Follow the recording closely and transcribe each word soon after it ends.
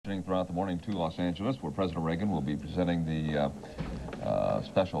transitioning throughout the morning to Los Angeles, where President Reagan will be presenting the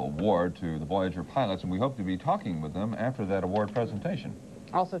special award to the Voyager pilots, and we hope to be talking with them after that award presentation.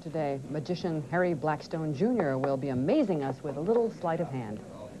 Also today, magician Harry Blackstone Jr. will be amazing us with a little sleight of hand.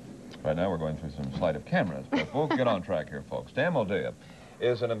 Right now we're going through some sleight of cameras, but we'll get on track here, folks. Dan Moldea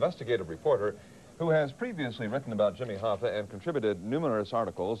is an investigative reporter who has previously written about Jimmy Hoffa and contributed numerous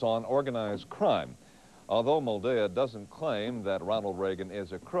articles on organized crime. Although Moldea doesn't claim that Ronald Reagan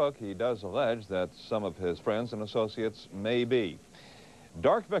is a crook, he does allege that some of his friends and associates may be.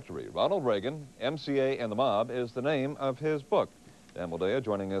 Dark Victory, Ronald Reagan, MCA, and the Mob is the name of his book. Dan Moldea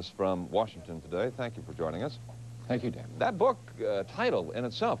joining us from Washington today. Thank you for joining us. Thank you, Dan. That book title in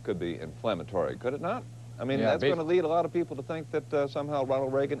itself could be inflammatory, could it not? I mean, yeah, that's going to lead a lot of people to think that somehow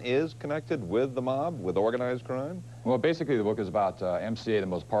Ronald Reagan is connected with the mob, with organized crime? Well, basically, the book is about MCA, the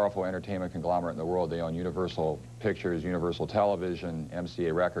most powerful entertainment conglomerate in the world. They own Universal Pictures, Universal Television,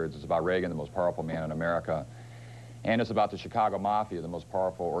 MCA Records. It's about Reagan, the most powerful man in America. And it's about the Chicago Mafia, the most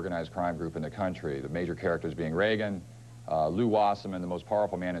powerful organized crime group in the country. The major characters being Reagan, Lew Wasserman, the most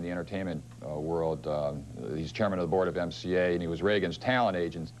powerful man in the entertainment world. He's chairman of the board of MCA, and he was Reagan's talent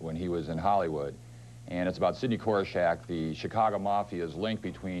agent when he was in Hollywood. And it's about Sidney Korshak, the Chicago Mafia's link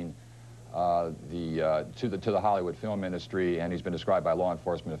between to the Hollywood film industry, and he's been described by law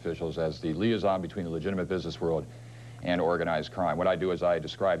enforcement officials as the liaison between the legitimate business world and organized crime. What I do is I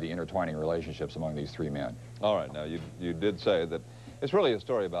describe the intertwining relationships among these three men. All right, now you did say that it's really a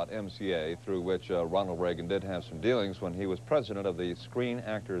story about MCA, through which Ronald Reagan did have some dealings when he was president of the Screen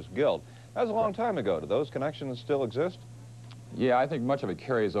Actors Guild. That was a long time ago. Do those connections still exist? Yeah, I think much of it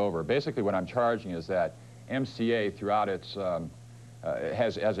carries over. Basically, what I'm charging is that MCA, throughout its,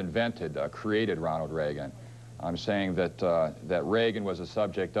 has invented, created Ronald Reagan. I'm saying that, that Reagan was a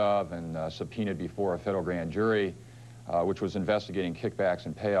subject of and subpoenaed before a federal grand jury, which was investigating kickbacks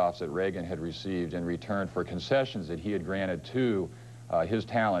and payoffs that Reagan had received in return for concessions that he had granted to his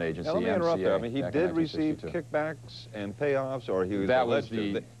talent agency, now, let me MCA. Interrupt there. I mean, he did receive kickbacks and payoffs, or he was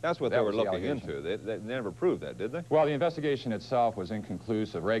that's what they were looking into. They never proved that, did they? Well, the investigation itself was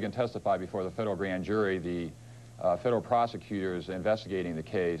inconclusive. Reagan testified before the federal grand jury. The federal prosecutors investigating the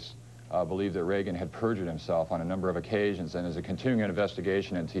case believed that Reagan had perjured himself on a number of occasions, and as a continuing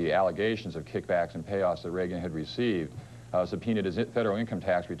investigation into the allegations of kickbacks and payoffs that Reagan had received, subpoenaed his federal income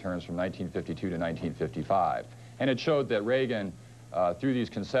tax returns from 1952 to 1955. And it showed that Reagan, through these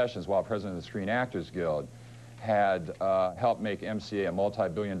concessions while president of the Screen Actors Guild, had helped make MCA a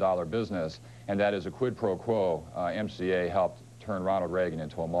multi-billion-dollar business, and that is a quid pro quo. MCA helped turn Ronald Reagan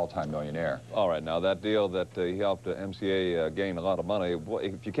into a multi-millionaire. All right, now that deal that he helped MCA gain a lot of money,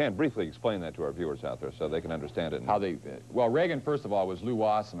 if you can briefly explain that to our viewers out there so they can understand it. How they, well, Reagan, first of all, was Lew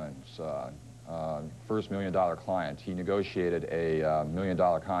Wasserman's first million-dollar client. He negotiated a $1 million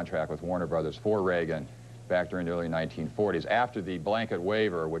contract with Warner Brothers for Reagan back during the early 1940s. After the blanket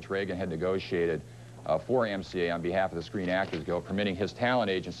waiver, which Reagan had negotiated for MCA on behalf of the Screen Actors Guild, permitting his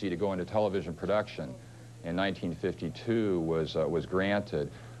talent agency to go into television production in 1952 was granted.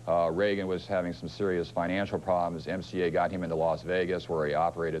 Reagan was having some serious financial problems. MCA got him into Las Vegas, where he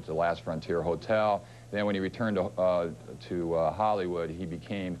operated the Last Frontier Hotel. Then when he returned to Hollywood, he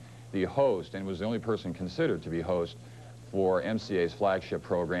became the host and was the only person considered to be host for MCA's flagship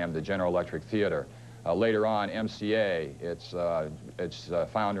program, the General Electric Theater. Later on, MCA, its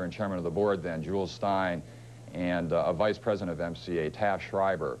founder and chairman of the board then, Jules Stein, and a vice president of MCA, Taft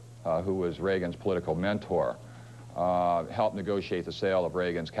Schreiber, who was Reagan's political mentor, helped negotiate the sale of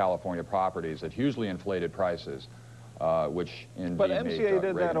Reagan's California properties at hugely inflated prices, which indeed But MCA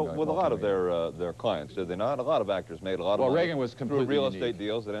did Reagan that with a lot of their clients, did they not? A lot of actors made a lot of money Reagan was completely through real unique. estate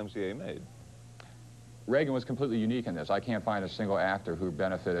deals that MCA made. Reagan was completely unique in this. I can't find a single actor who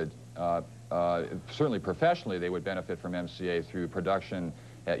benefited, certainly professionally, they would benefit from MCA through production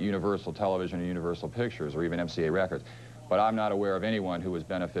at Universal Television and Universal Pictures, or even MCA Records. But I'm not aware of anyone who was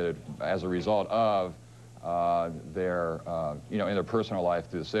benefited as a result of their, in their personal life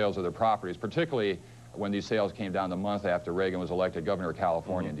through the sales of their properties, particularly when these sales came down the month after Reagan was elected governor of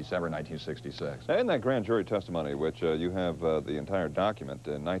California in December 1966. Now, in that grand jury testimony, which you have the entire document,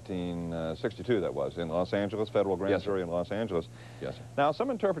 in 1962 that was, in Los Angeles, federal grand jury in Los Angeles. Yes, sir. Now, some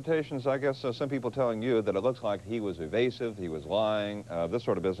interpretations, I guess some people telling you that it looks like he was evasive, he was lying, this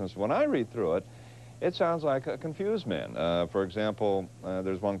sort of business. When I read through it, it sounds like a confused man. For example,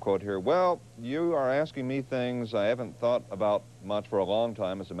 there's one quote here, "Well, you are asking me things I haven't thought about much for a long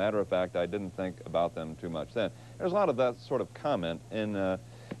time. As a matter of fact, I didn't think about them too much then." There's a lot of that sort of comment in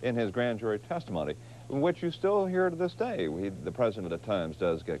his grand jury testimony, which you still hear to this day. The president at times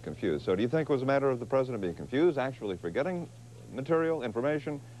does get confused. So do you think it was a matter of the president being confused, actually forgetting material,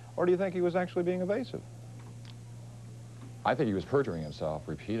 information, or do you think he was actually being evasive? I think he was perjuring himself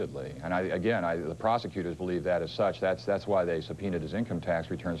repeatedly, and the prosecutors believe that as such. That's why they subpoenaed his income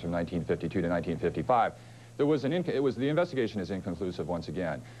tax returns from 1952 to 1955. The investigation is inconclusive once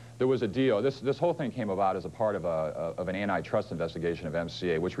again. There was a deal. This whole thing came about as a part of an antitrust investigation of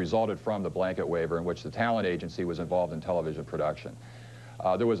MCA, which resulted from the blanket waiver in which the talent agency was involved in television production.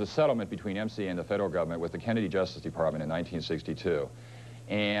 There was a settlement between MCA and the federal government with the Kennedy Justice Department in 1962.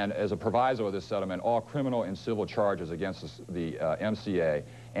 And as a proviso of this settlement, all criminal and civil charges against the MCA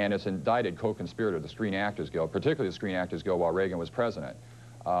and its indicted co-conspirator, the Screen Actors Guild, particularly the Screen Actors Guild while Reagan was president,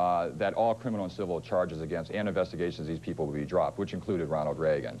 that all criminal and civil charges against and investigations of these people would be dropped, which included Ronald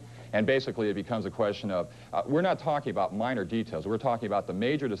Reagan. And basically it becomes a question of, we're not talking about minor details, we're talking about the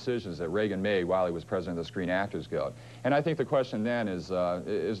major decisions that Reagan made while he was president of the Screen Actors Guild. And I think the question then is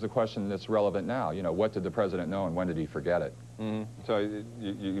the question that's relevant now. You know, what did the president know and when did he forget it? Mm-hmm. So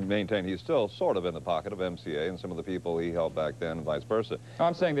you maintain he's still sort of in the pocket of MCA and some of the people he held back then and vice versa.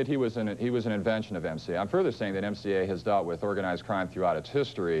 I'm saying that he was an invention of MCA. I'm further saying that MCA has dealt with organized crime throughout its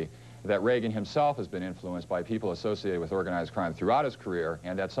history, that Reagan himself has been influenced by people associated with organized crime throughout his career,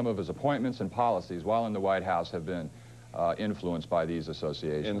 and that some of his appointments and policies while in the White House have been influenced by these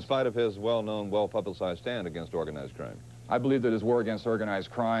associations. In spite of his well-known, well-publicized stand against organized crime. I believe that his war against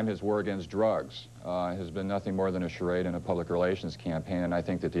organized crime, his war against drugs, has been nothing more than a charade and a public relations campaign, and I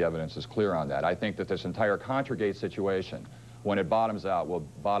think that the evidence is clear on that. I think that this entire Contragate situation, when it bottoms out, will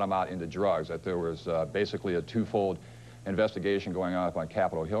bottom out into drugs, that there was basically a twofold investigation going on up on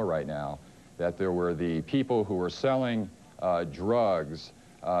Capitol Hill right now, that there were the people who were selling drugs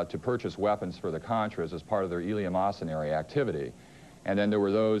to purchase weapons for the Contras as part of their eleemosynary activity. And then there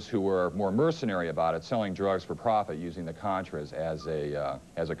were those who were more mercenary about it, selling drugs for profit using the Contras as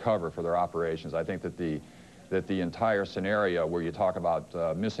a cover for their operations. I think that the entire scenario where you talk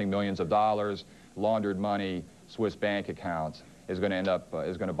about missing millions of dollars, laundered money, Swiss bank accounts, is going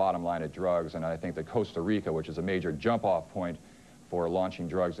to bottom line at drugs. And I think that Costa Rica, which is a major jump-off point for launching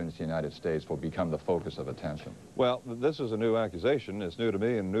drugs into the United States, will become the focus of attention. Well, this is a new accusation. It's new to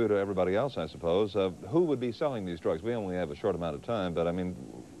me and new to everybody else, I suppose. Who would be selling these drugs? We only have a short amount of time, but I mean,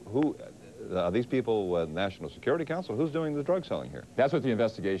 who are these people? National Security Council? Who's doing the drug selling here? That's what the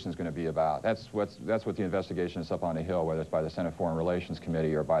investigation is going to be about. That's what the investigation is up on the Hill, whether it's by the Senate Foreign Relations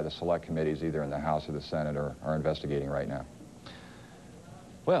Committee or by the select committees, either in the House or the Senate, are investigating right now.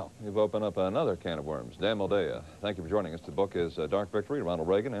 Well, you've opened up another can of worms. Dan Moldea, thank you for joining us. The book is Dark Victory, Ronald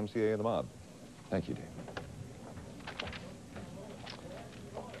Reagan, MCA, and the Mob. Thank you, Dave.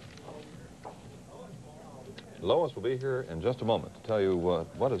 Lois will be here in just a moment to tell you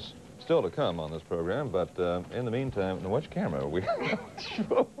what is still to come on this program, but in the meantime, now which camera are we?